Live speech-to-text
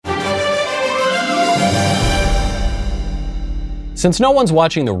Since no one's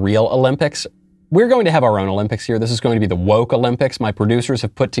watching the real Olympics, we're going to have our own Olympics here. This is going to be the woke Olympics. My producers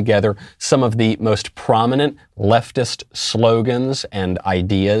have put together some of the most prominent leftist slogans and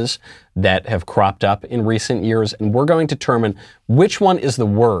ideas that have cropped up in recent years, and we're going to determine which one is the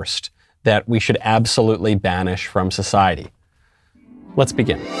worst that we should absolutely banish from society. Let's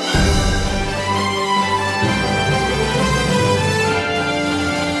begin.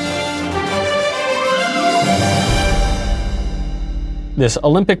 This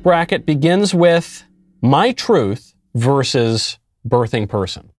Olympic bracket begins with My Truth versus Birthing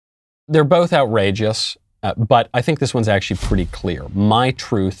Person. They're both outrageous, but I think this one's actually pretty clear. My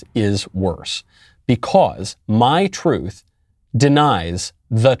Truth is worse because My Truth denies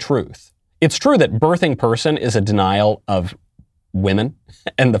the truth. It's true that Birthing Person is a denial of women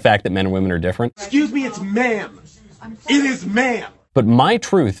and the fact that men and women are different. Excuse me, it's ma'am. It is ma'am. But My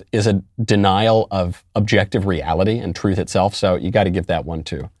Truth is a denial of objective reality and truth itself, so you got to give that one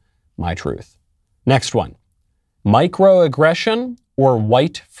to My Truth. Next one, microaggression or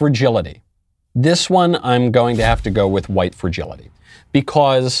white fragility. This one I'm going to have to go with white fragility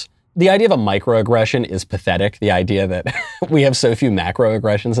because the idea of a microaggression is pathetic. The idea that we have so few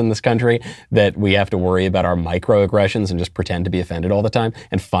macroaggressions in this country that we have to worry about our microaggressions and just pretend to be offended all the time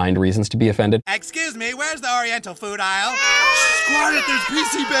and find reasons to be offended. Excuse me, where's the Oriental food aisle? Quiet, there's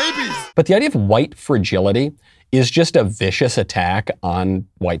PC babies. But the idea of white fragility is just a vicious attack on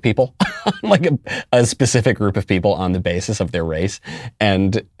white people, like a specific group of people on the basis of their race.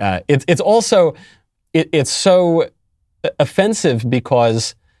 And it's also so offensive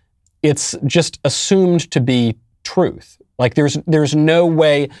because it's just assumed to be truth. Like there's no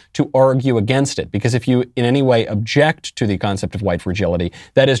way to argue against it because if you in any way object to the concept of white fragility,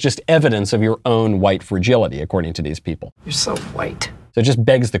 that is just evidence of your own white fragility, according to these people. You're so white. So it just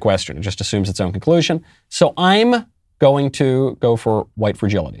begs the question. It just assumes its own conclusion. So I'm going to go for white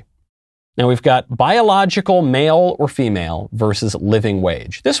fragility. Now we've got biological male or female versus living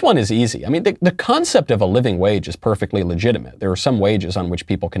wage. This one is easy. I mean, the concept of a living wage is perfectly legitimate. There are some wages on which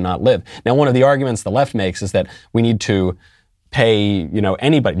people cannot live. Now, one of the arguments the left makes is that we need to pay,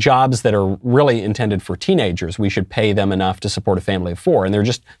 anybody, jobs that are really intended for teenagers, we should pay them enough to support a family of four. And they're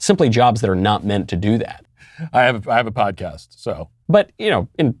just simply jobs that are not meant to do that. I have a podcast, so. But,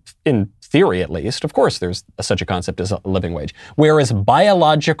 in theory at least, of course there's such a concept as a living wage. Whereas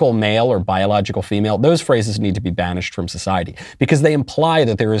biological male or biological female, those phrases need to be banished from society because they imply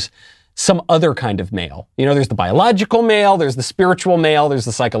that there is some other kind of male. There's the biological male, there's the spiritual male, there's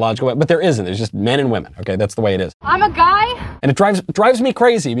the psychological male, but there isn't. There's just men and women, okay? That's the way it is. I'm a guy. And it drives me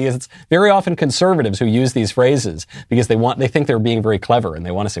crazy because it's very often conservatives who use these phrases because they think they're being very clever and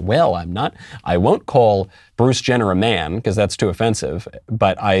they want to say, well, I won't call Bruce Jenner a man because that's too offensive,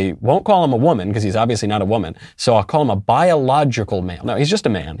 but I won't call him a woman because he's obviously not a woman, so I'll call him a biological male. No, he's just a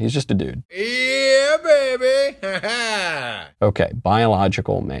man. He's just a dude. Yeah, baby. Okay,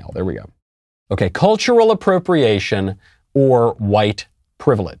 biological male. There we go. Okay, cultural appropriation or white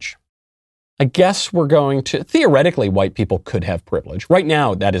privilege. I guess we're going to, theoretically, white people could have privilege. Right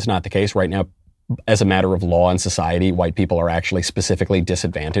now, that is not the case. Right now, as a matter of law and society, white people are actually specifically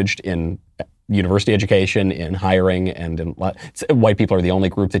disadvantaged in university education, in hiring, and white people are the only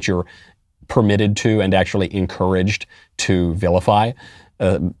group that you're permitted to and actually encouraged to vilify.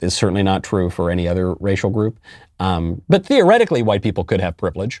 Is certainly not true for any other racial group. But theoretically, white people could have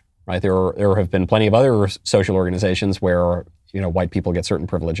privilege, right? There have been plenty of other social organizations where white people get certain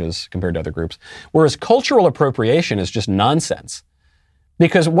privileges compared to other groups. Whereas cultural appropriation is just nonsense.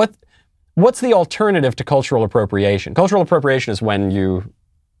 Because what's the alternative to cultural appropriation? Cultural appropriation is when you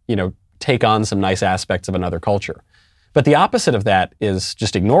take on some nice aspects of another culture. But the opposite of that is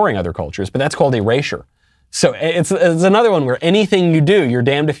just ignoring other cultures, but that's called erasure. So it's another one where anything you do, you're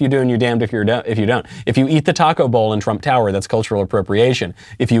damned if you do and you're damned if you don't. If you eat the taco bowl in Trump Tower, that's cultural appropriation.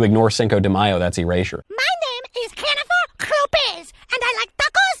 If you ignore Cinco de Mayo, that's erasure. My name is Jennifer Lopez, and I like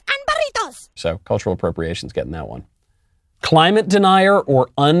tacos and burritos. So cultural appropriation's getting that one. Climate denier or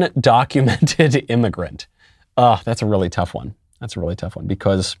undocumented immigrant. That's a really tough one.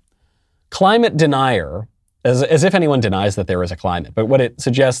 Because climate denier, as if anyone denies that there is a climate. But what it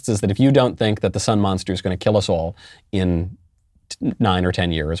suggests is that if you don't think that the sun monster is going to kill us all in 9 or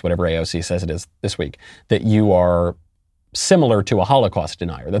 10 years, whatever AOC says it is this week, that you are similar to a Holocaust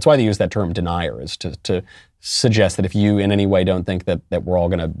denier. That's why they use that term denier, is to suggest that if you in any way don't think that we're all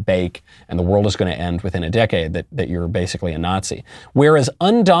going to bake and the world is going to end within a decade, that you're basically a Nazi. Whereas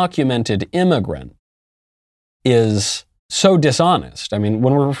undocumented immigrant is so dishonest. I mean,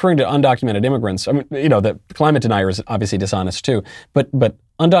 when we're referring to undocumented immigrants, the climate denier is obviously dishonest too, but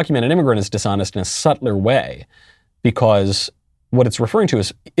undocumented immigrant is dishonest in a subtler way because what it's referring to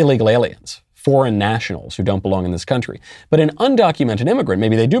is illegal aliens, foreign nationals who don't belong in this country. But an undocumented immigrant,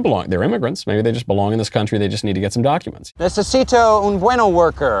 maybe they do belong, they're immigrants, maybe they just belong in this country, they just need to get some documents. Necesito un bueno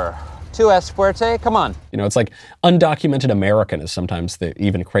worker. Tu es fuerte? Come on. You know, it's like undocumented American is sometimes the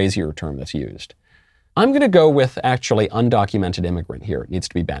even crazier term that's used. I'm going to go with actually undocumented immigrant here. It needs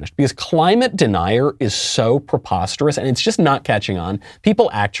to be banished because climate denier is so preposterous and it's just not catching on. People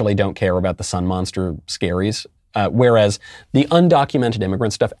actually don't care about the sun monster scaries. Whereas the undocumented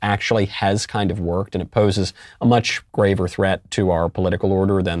immigrant stuff actually has kind of worked and it poses a much graver threat to our political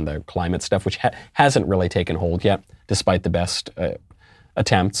order than the climate stuff, which hasn't really taken hold yet, despite the best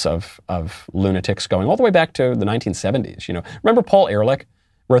attempts of lunatics going all the way back to the 1970s. You know, remember Paul Ehrlich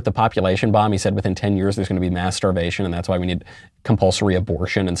wrote The Population Bomb? He said within 10 years there's going to be mass starvation and that's why we need compulsory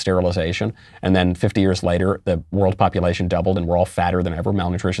abortion and sterilization. And then 50 years later, the world population doubled and we're all fatter than ever.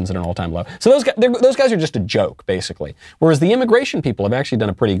 Malnutrition's at an all-time low. So those guys are just a joke, basically. Whereas the immigration people have actually done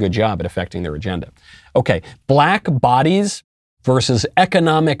a pretty good job at affecting their agenda. Okay, black bodies versus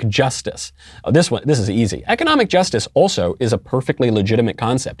economic justice. This is easy. Economic justice also is a perfectly legitimate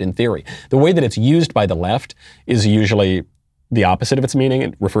concept in theory. The way that it's used by the left is usually the opposite of its meaning.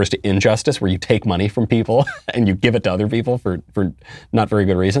 It refers to injustice, where you take money from people and you give it to other people for not very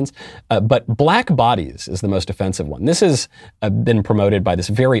good reasons. But black bodies is the most offensive one. This has been promoted by this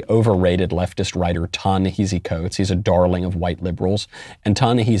very overrated leftist writer, Ta-Nehisi Coates. He's a darling of white liberals. And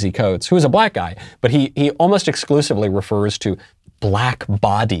Ta-Nehisi Coates, who is a black guy, but he almost exclusively refers to black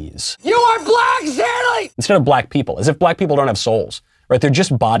bodies. You are black, Stanley! Instead of black people, as if black people don't have souls. Right, they're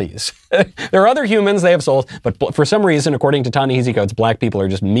just bodies. There are other humans, they have souls, but for some reason, according to Ta-Nehisi Coates, black people are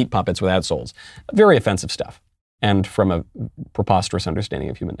just meat puppets without souls. Very offensive stuff, and from a preposterous understanding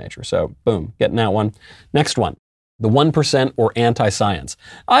of human nature. So, boom, getting that one. Next one, the 1% or anti-science.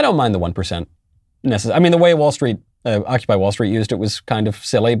 I don't mind the 1% necessarily. I mean, the way Occupy Wall Street used it was kind of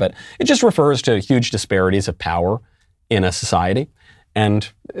silly, but it just refers to huge disparities of power in a society.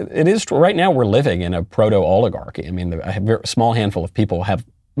 And it is, right now we're living in a proto-oligarchy. I mean, a very small handful of people have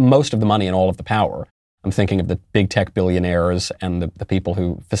most of the money and all of the power. I'm thinking of the big tech billionaires and the people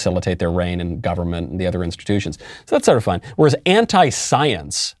who facilitate their reign in government and the other institutions. So that's sort of fun. Whereas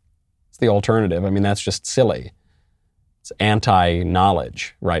anti-science is the alternative. I mean, that's just silly. It's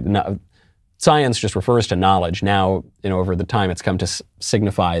anti-knowledge, right? Science just refers to knowledge. Now, you know, over the time, it's come to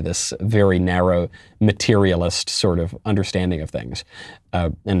signify this very narrow materialist sort of understanding of things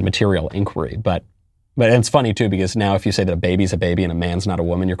and material inquiry. But it's funny too, because now if you say that a baby's a baby and a man's not a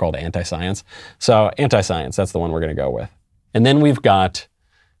woman, you're called anti-science. So anti-science, that's the one we're going to go with. And then we've got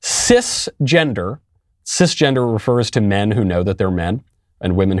cisgender. Cisgender refers to men who know that they're men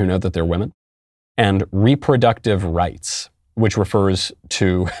and women who know that they're women. And reproductive rights, which refers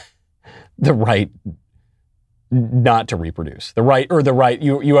to the right not to reproduce. The right,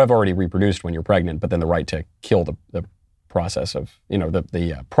 you have already reproduced when you're pregnant, but then the right to kill the process of, you know,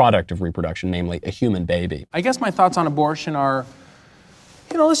 the product of reproduction, namely a human baby. I guess my thoughts on abortion are,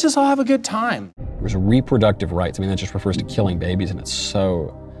 you know, let's just all have a good time. There's reproductive rights. I mean, that just refers to killing babies, and it's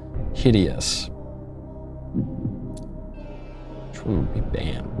so hideous. Which one would be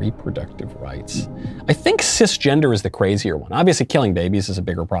banned? Reproductive rights. I think cisgender is the crazier one. Obviously, killing babies is a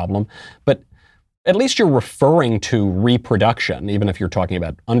bigger problem, but at least you're referring to reproduction, even if you're talking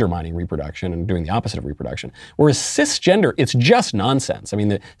about undermining reproduction and doing the opposite of reproduction. Whereas cisgender, it's just nonsense. I mean,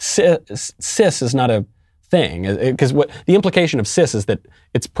 the cis is not a thing, because what the implication of cis is that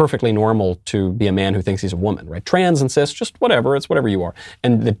it's perfectly normal to be a man who thinks he's a woman, right? Trans and cis, just whatever, it's whatever you are.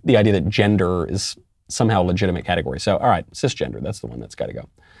 And the idea that gender is somehow a legitimate category. So, all right, cisgender, that's the one that's got to go.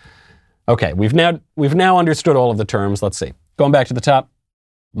 Okay, we've now understood all of the terms. Let's see. Going back to the top.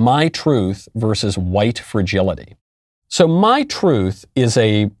 My truth versus white fragility. So my truth is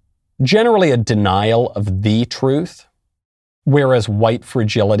generally a denial of the truth, whereas white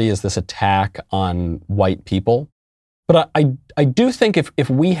fragility is this attack on white people. But I do think if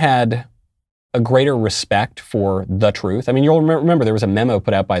we had a greater respect for the truth, I mean, you'll remember there was a memo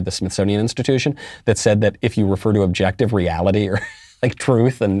put out by the Smithsonian Institution that said that if you refer to objective reality or like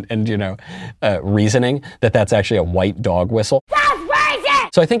truth and reasoning, that's actually a white dog whistle.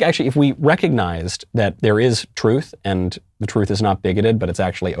 So I think actually if we recognized that there is truth and the truth is not bigoted, but it's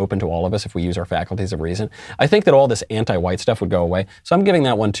actually open to all of us if we use our faculties of reason, I think that all this anti-white stuff would go away. So I'm giving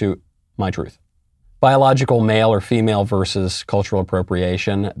that one to my truth. Biological male or female versus cultural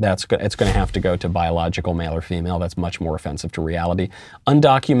appropriation, it's going to have to go to biological male or female. That's much more offensive to reality.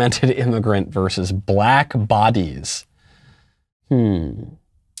 Undocumented immigrant versus black bodies.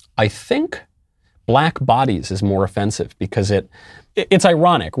 I think black bodies is more offensive because It's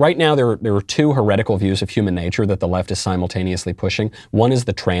ironic. Right now, there are two heretical views of human nature that the left is simultaneously pushing. One is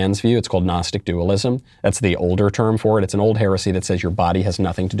the trans view. It's called Gnostic dualism. That's the older term for it. It's an old heresy that says your body has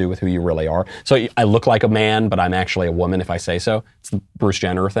nothing to do with who you really are. So I look like a man, but I'm actually a woman if I say so. It's the Bruce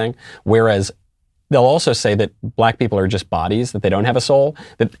Jenner thing. Whereas they'll also say that black people are just bodies, that they don't have a soul,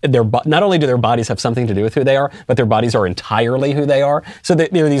 that not only do their bodies have something to do with who they are, but their bodies are entirely who they are. So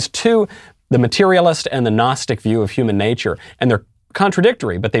there are these two, the materialist and the Gnostic view of human nature, and they're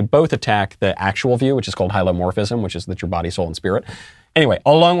contradictory, but they both attack the actual view, which is called hylomorphism, which is that your body, soul, and spirit. Anyway,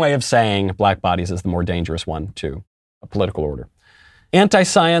 a long way of saying black bodies is the more dangerous one to a political order.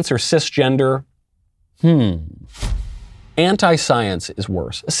 Anti-science or cisgender? Anti-science is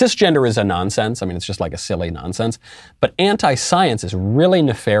worse. Cisgender is a nonsense. I mean, it's just like a silly nonsense. But anti-science is really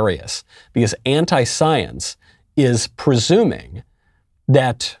nefarious because anti-science is presuming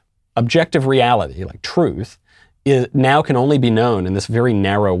that objective reality, like truth, now can only be known in this very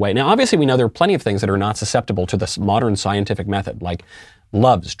narrow way. Now, obviously, we know there are plenty of things that are not susceptible to this modern scientific method, like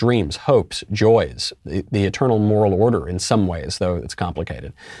loves, dreams, hopes, joys, the eternal moral order in some ways, though it's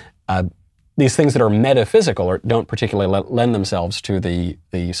complicated. These things that are metaphysical or don't particularly lend themselves to the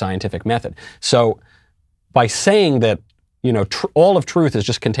scientific method. So by saying that, all of truth is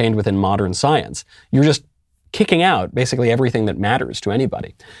just contained within modern science, you're just kicking out basically everything that matters to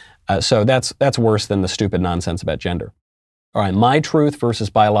anybody. So that's worse than the stupid nonsense about gender. All right, my truth versus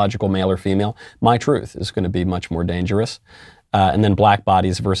biological male or female. My truth is going to be much more dangerous. And then black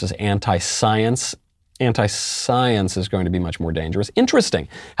bodies versus anti-science. Anti-science is going to be much more dangerous. Interesting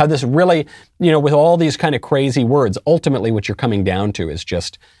how this really, with all these kind of crazy words, ultimately what you're coming down to is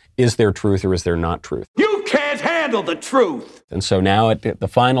just, is there truth or is there not truth? You can't handle the truth! And so now the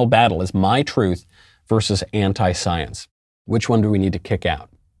final battle is my truth versus anti-science. Which one do we need to kick out?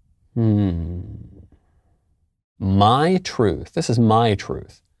 My truth, this is my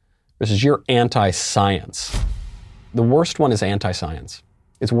truth, versus your anti-science. The worst one is anti-science.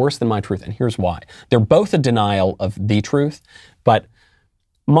 It's worse than my truth, and here's why. They're both a denial of the truth, but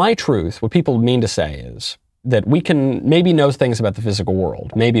my truth, what people mean to say is that we can maybe know things about the physical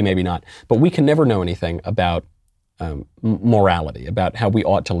world, maybe not, but we can never know anything about morality, about how we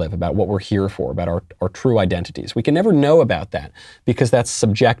ought to live, about what we're here for, about our true identities. We can never know about that because that's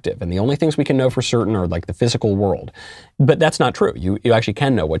subjective. And the only things we can know for certain are like the physical world. But that's not true. You actually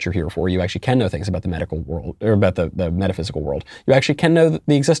can know what you're here for. You actually can know things about the medical world or about the metaphysical world. You actually can know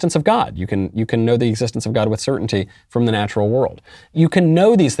the existence of God. You can know the existence of God with certainty from the natural world. You can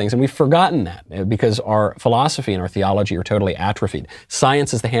know these things, and we've forgotten that because our philosophy and our theology are totally atrophied.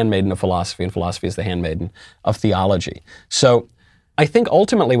 Science is the handmaiden of philosophy, and philosophy is the handmaiden of theology. So I think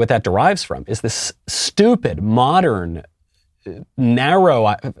ultimately what that derives from is this stupid, modern,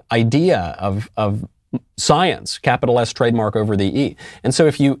 narrow idea of science, capital S trademark over the E. And so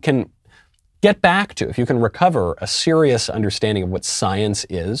if you can recover a serious understanding of what science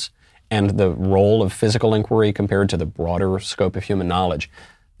is and the role of physical inquiry compared to the broader scope of human knowledge,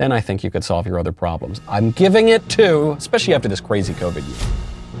 then I think you could solve your other problems. I'm giving it to, especially after this crazy COVID year,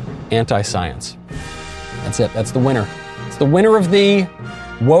 anti-science. That's it. That's the winner. It's the winner of the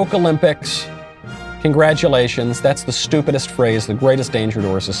woke Olympics. Congratulations. That's the stupidest phrase, the greatest danger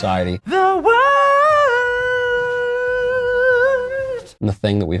to our society. The world! And the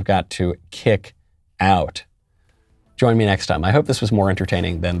thing that we've got to kick out. Join me next time. I hope this was more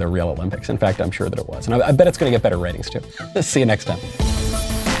entertaining than the real Olympics. In fact, I'm sure that it was. And I bet it's going to get better ratings too. See you next time.